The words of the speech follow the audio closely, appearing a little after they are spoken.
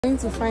Going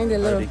to find a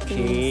lot of the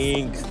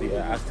things. kings, the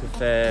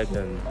artifact,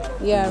 and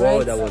yeah, the wall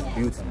right. that was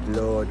built in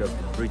blood of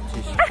the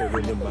British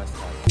colonial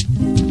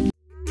masters.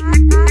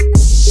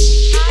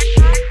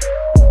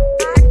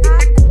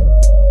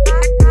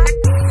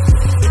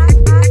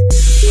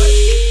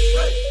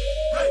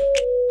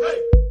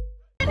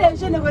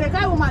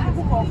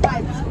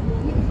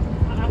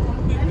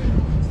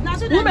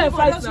 Women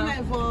fight now.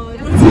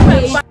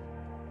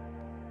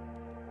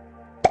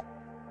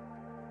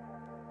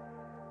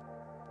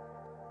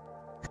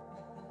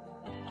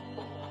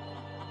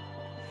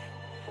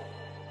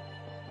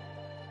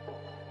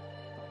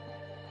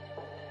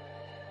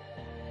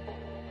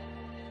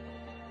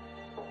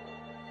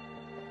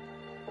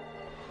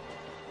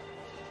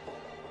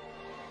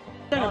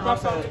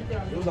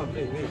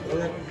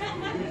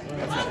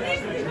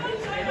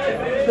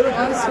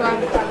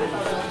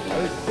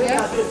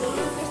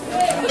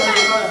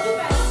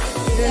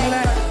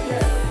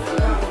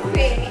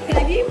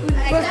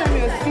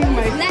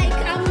 Like,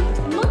 I'm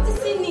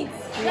noticing it.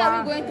 Where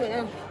are we going to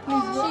now?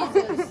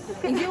 Jesus.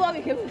 Is it what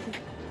we came to?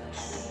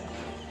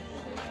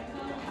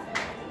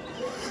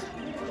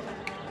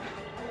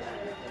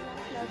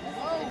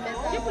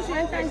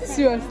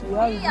 Seriously,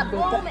 how is it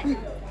better?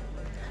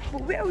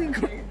 But where are we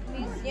going?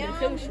 Okay,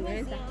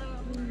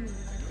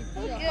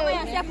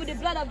 yourself with the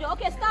blood of the.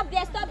 Okay, stop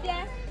there, stop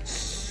there.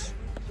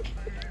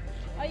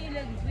 Are you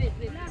ladies? Wait.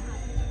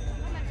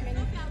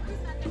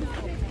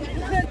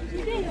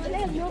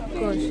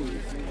 Gosh.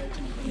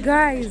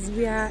 Guys,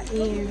 we are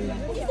in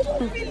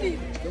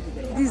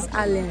this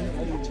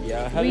island.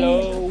 Yeah,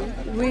 hello.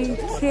 We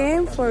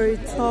came for a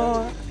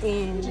tour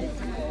in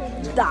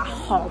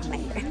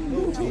Dahomey.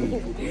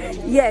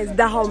 Yes,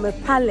 Dahomey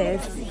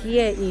Palace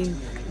here in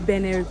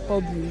Benin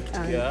Republic.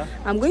 And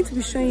I'm going to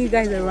be showing you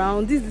guys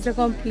around. This is the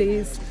second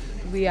place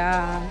we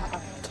are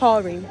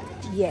touring.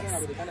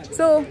 Yes.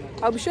 So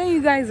I'll be showing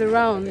you guys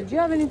around. Do you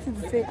have anything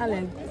to say,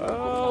 Alan?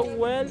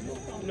 Well,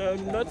 no,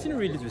 nothing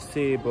really to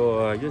say,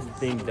 but I just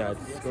think that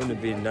it's going to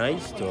be a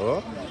nice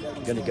tour.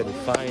 You're going to get to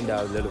find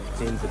out a lot of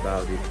things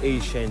about the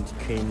ancient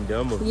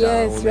kingdom of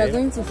Yes, Dahomey, we are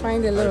going to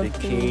find a lot of the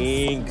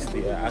things. kings,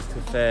 the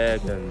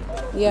artifact, and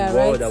yeah, the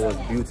wall right. that was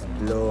built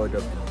in blood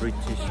of the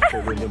British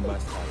colonial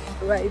masters.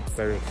 Right.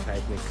 Very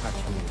exciting,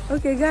 catching me.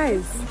 Okay,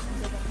 guys,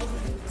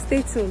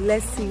 stay tuned.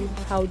 Let's see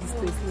how this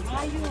place looks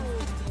like.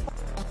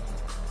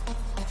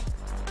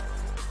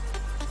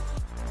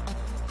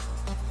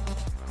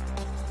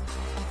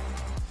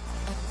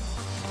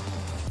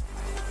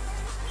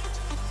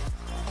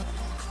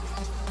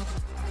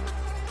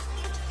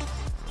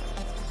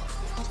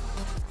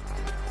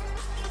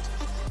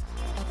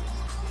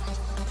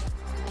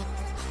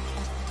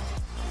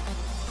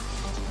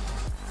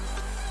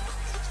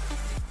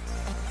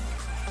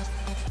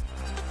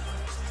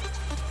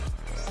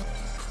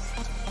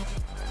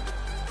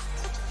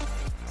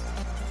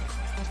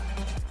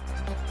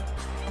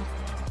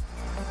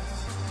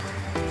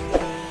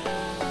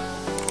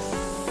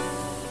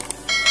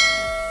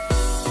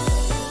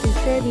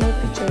 No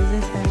pictures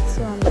inside,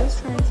 so I'm just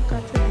trying to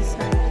capture this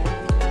side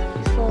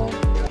before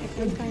I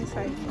enter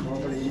inside.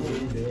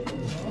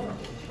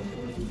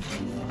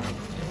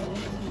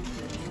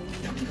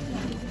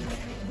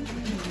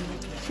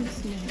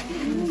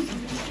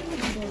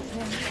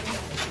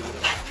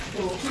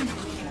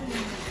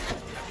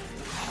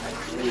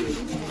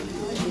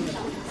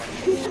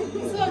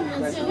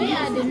 So where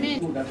are the men?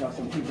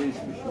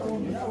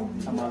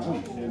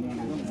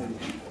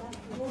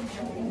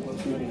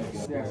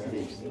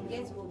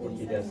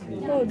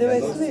 Oh, they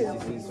were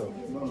slaves.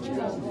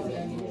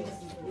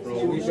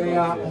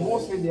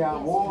 Mostly they are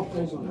war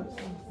prisoners.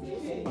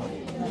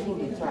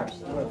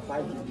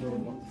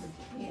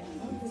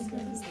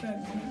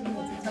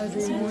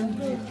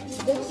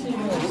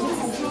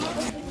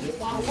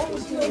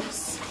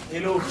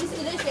 Hello. This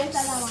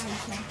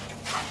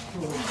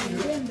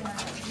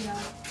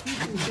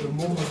is the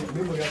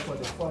memorial for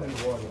the fallen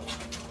warrior.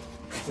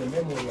 It's a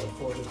memorial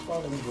for the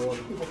fallen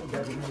warrior. People who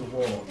died in the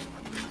war,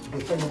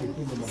 defending the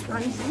kingdom of God.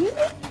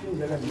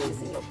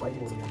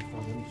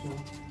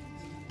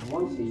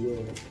 Once a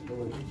year, they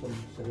will do some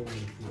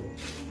ceremony here,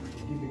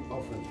 giving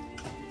offering,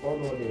 all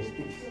over their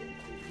sticks,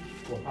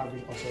 for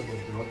having offered the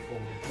blood for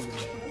the kingdom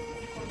of God.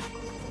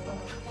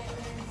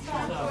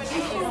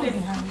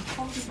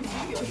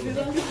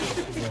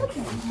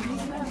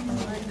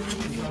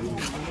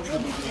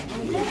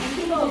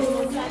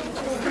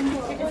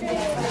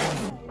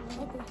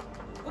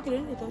 Okay,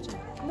 let me touch it.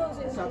 No,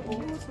 it's not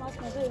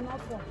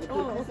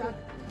oh,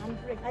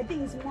 okay. I think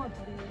it's mud.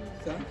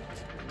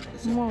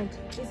 Mud.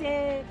 It's a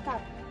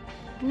cap.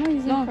 No,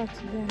 it's not cut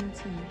to do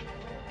anything.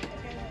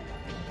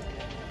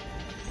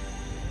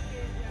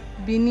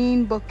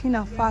 Benin,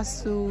 Burkina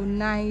Faso,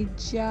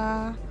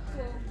 Niger,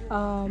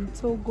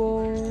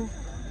 Togo,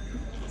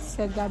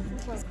 Senegal.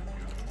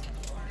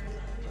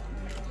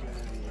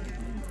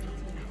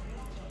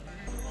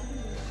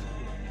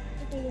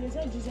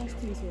 Jesus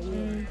things.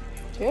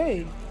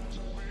 Hey.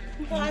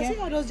 I see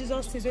all those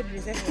Jesus things when they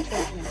say for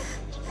church now.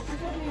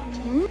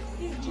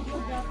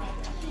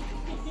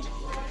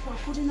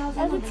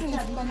 Everything is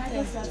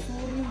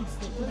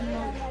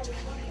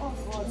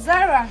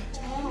Zara,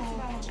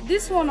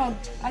 this one on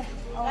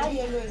that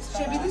yellow is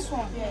should be this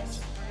one.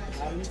 Yes.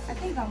 I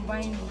think I'm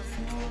buying it.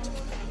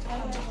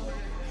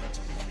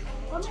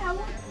 Come here, I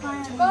want to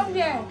find. Come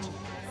here.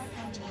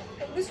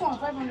 This one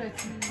 500.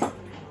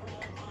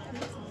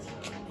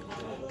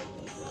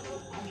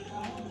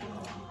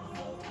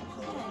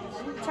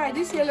 Try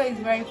this yellow is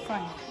very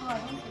fine.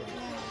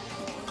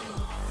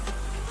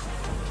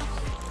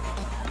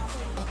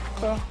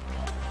 So,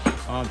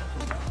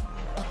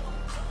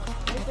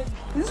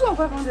 this one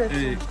 500.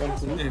 Hey, come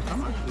to me. How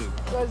much?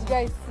 Because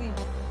guys see.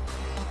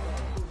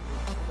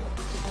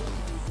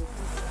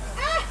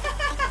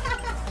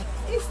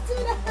 It's too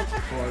loud.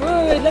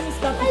 Wait, let me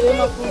start with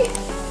my food.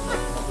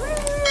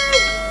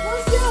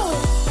 What's yours?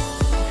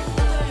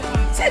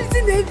 Tell it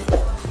in there.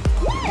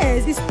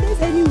 Yes, it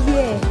stays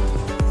anywhere.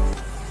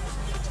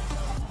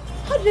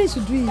 How do they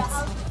should do it?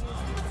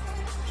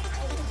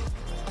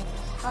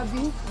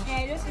 Abby?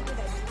 Yeah, just do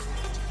that.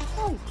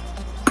 Oh.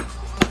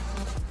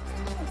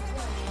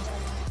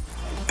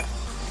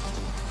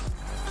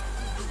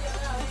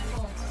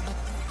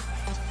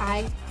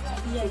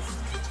 Yes.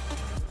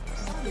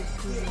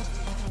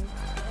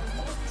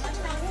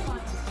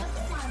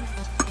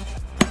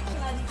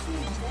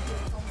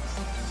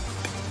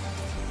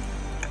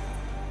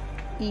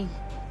 E.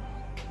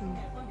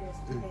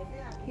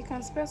 You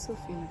can spell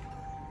Sophie.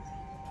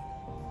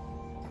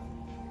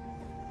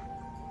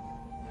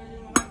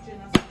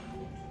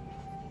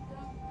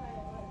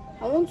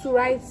 I want to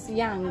write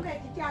young.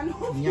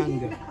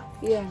 Young.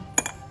 Yeah.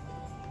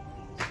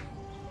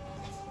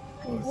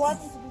 What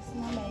is this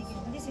number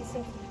again? This is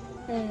Sophie.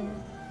 I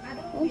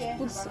want to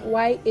put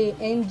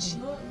Y-A-N-G.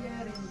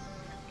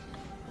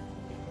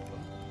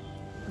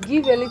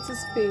 Give a little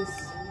space.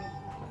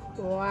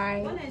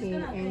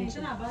 Y-A-N-G.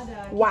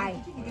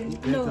 Y.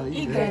 No,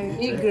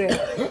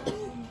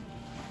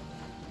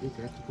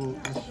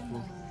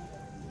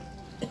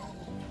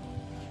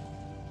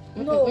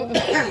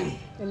 Y.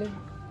 No.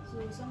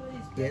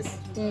 Yes.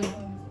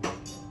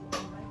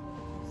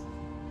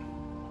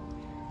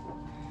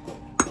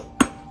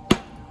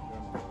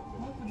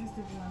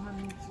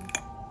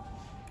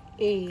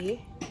 A.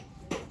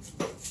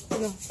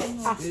 No.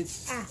 Ah.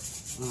 Ah.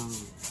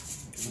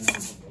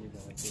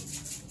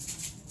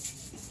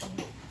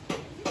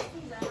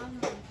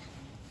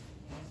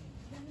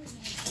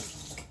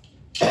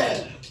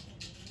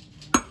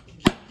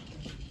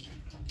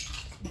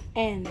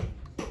 N.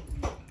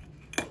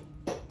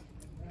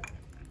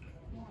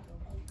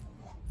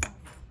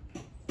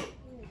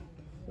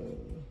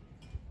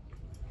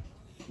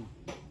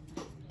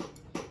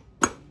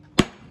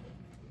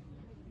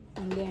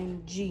 And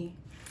then G.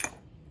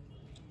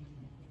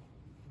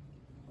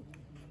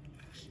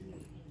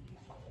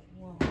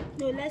 Wow.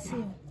 No, let's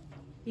see.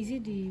 Is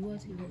it the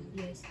what it was?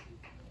 Yes.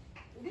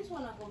 This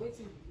one I'm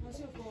waiting. I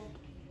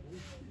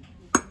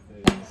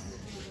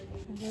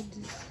got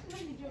this.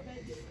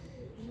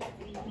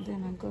 And then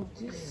I got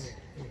this.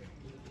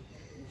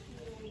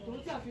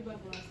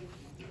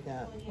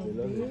 Yeah, I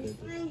love it.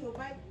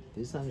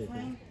 This one is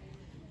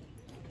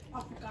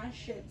African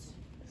shirt.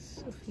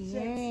 Sophie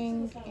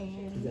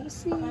and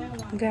Lucy.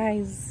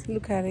 Guys,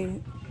 look at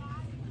it.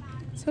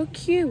 So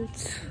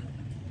cute.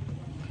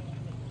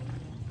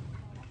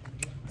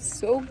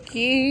 So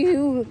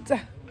cute.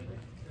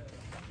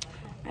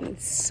 And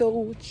it's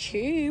so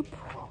cheap.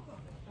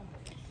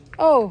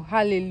 Oh,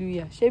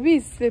 hallelujah. Shebi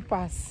is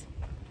slippers.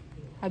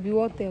 Abi,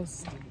 what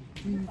else?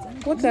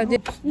 What are they?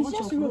 It's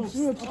just ropes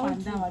up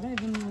and down. I don't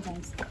even know what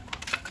I'm saying.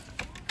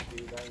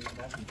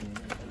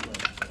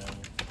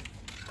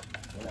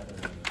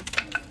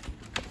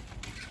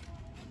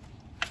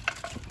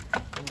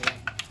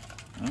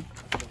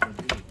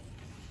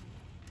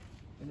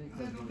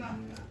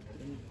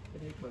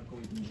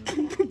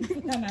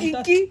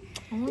 Iki,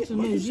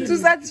 to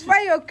satisfy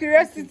your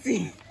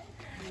curiosity.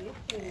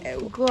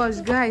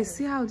 Gosh, guys,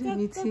 see how they're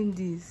knitting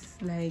this.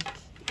 Like,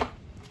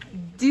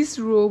 this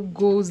rope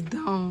goes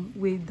down,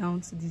 way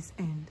down to this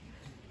end,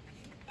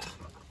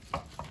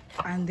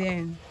 and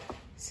then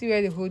see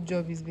where the whole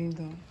job is being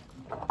done.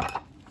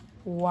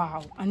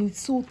 Wow, and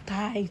it's so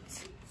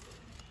tight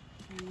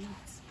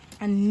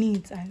and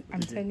neat.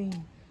 I'm telling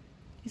you,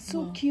 it's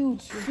so cute.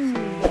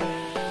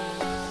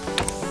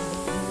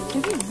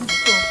 This is good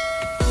stuff.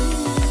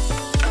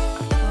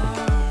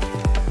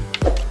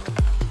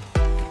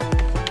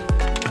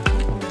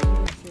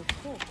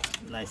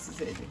 nice to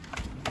say.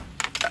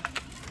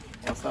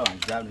 What's up,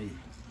 Jamie?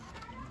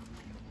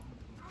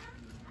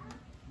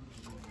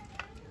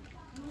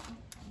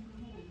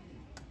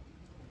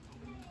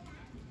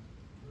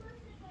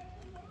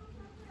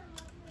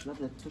 Not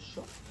that too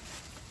short.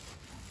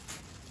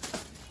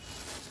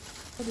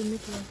 What do you make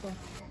it for?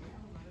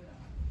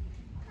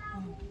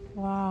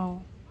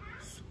 Wow.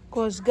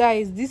 Because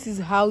guys, this is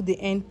how the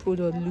end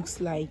product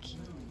looks like.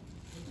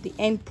 The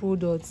end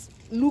product.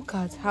 Look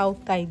at how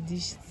tight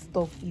this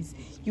stuff is.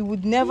 You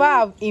would never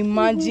have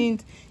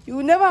imagined. You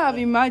would never have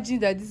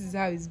imagined that this is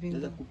how it's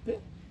been done.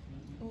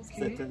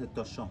 Okay.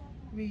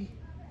 Oui.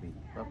 Oui.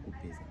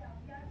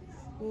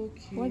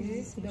 Okay. What did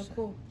you say?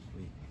 D'accord.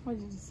 What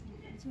did you say?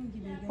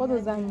 What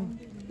does that mean?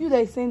 You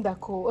that is saying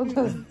d'accord. What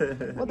does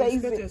what are you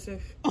saying?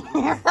 Yourself.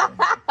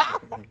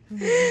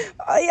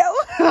 Oh yeah.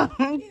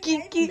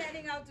 Kiki.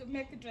 Telling how to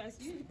make a dress.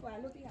 You people are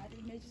looking at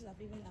images of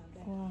even out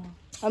there. Wow.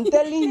 I'm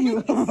telling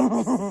you.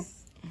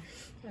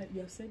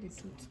 You have said the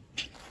truth.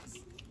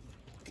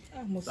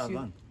 Ah,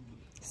 monsieur.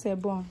 C'est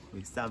bon.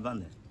 Oui,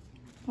 savane.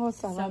 Oh,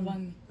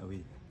 savane.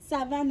 Oui.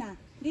 Savannah.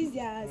 This is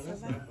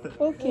Savannah.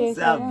 Okay.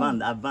 C'est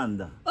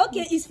Avanda.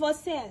 Okay, it's for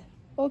sale.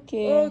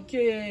 Okay.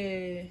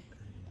 Okay.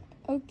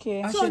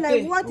 Okay. So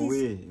like what is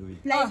Oui.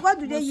 like what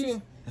do they use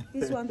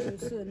this one to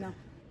sew now?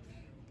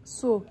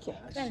 So okay.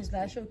 That is the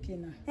okay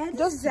now.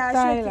 Just to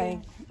tie like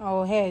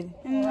our head.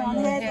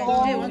 Head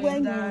or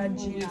when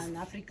an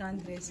African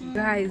dress.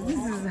 Guys,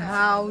 this is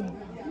how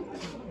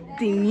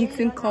the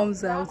knitting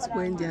comes out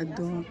when they are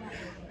done,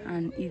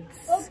 and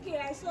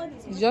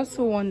it's just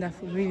so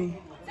wonderful, really.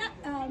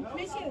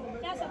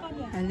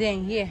 And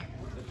then here,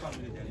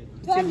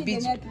 it's a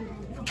beach.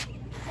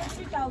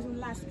 3,000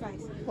 last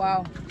price.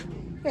 Wow,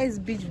 here's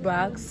beach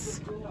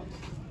bags.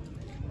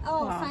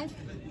 Oh, wow. fine.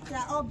 They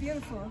are all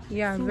beautiful.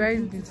 Yeah,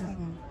 very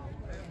beautiful.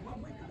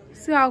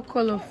 See how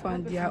colorful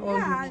they are all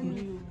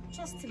looking.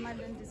 Just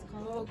imagine this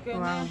color. Okay.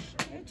 Wow.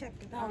 Check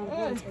it out.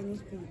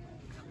 Anything.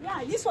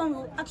 Yeah, this one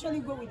will actually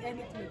go with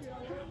anything.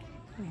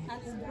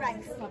 And it's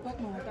bright. Pack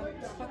my water,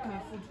 pack my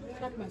food,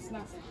 pack my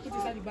snacks, put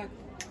inside the bag.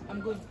 I'm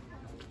good.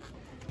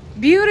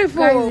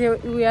 Beautiful.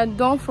 Guys, we are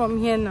done from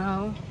here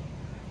now.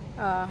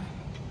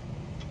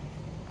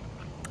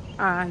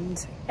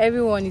 And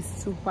everyone is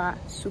super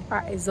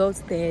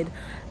exhausted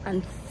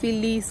and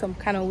feeling some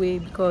kind of way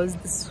because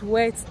the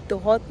sweat, the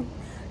hot,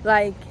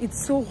 like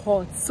it's so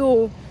hot.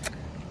 So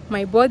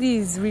my body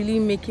is really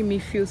making me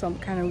feel some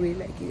kind of way,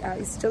 like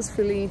it's just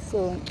feeling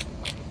so.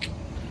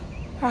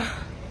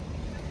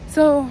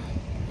 So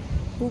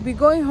we'll be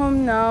going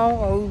home now,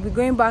 or we'll be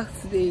going back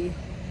to the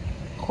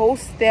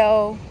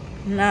hostel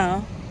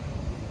now.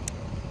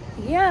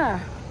 Yeah,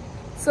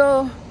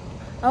 so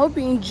I hope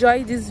you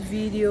enjoyed this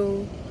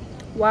video.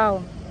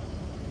 Wow,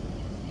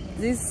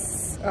 this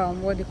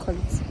what do you call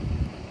it?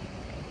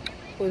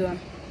 Hold on.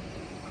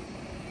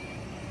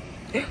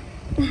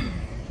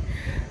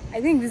 I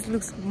think this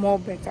looks more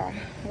better,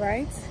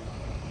 right?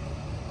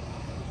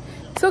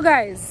 So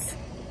guys,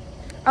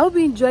 I hope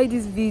you enjoyed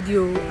this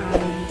video,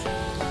 and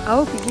I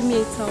hope you give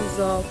me a thumbs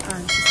up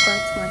and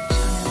subscribe to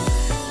my channel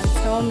and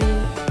tell me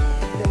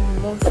the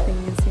most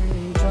things you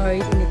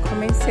enjoyed in the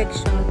comment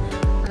section,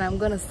 and I'm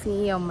gonna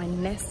see you on my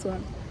next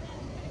one.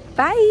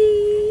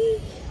 Bye.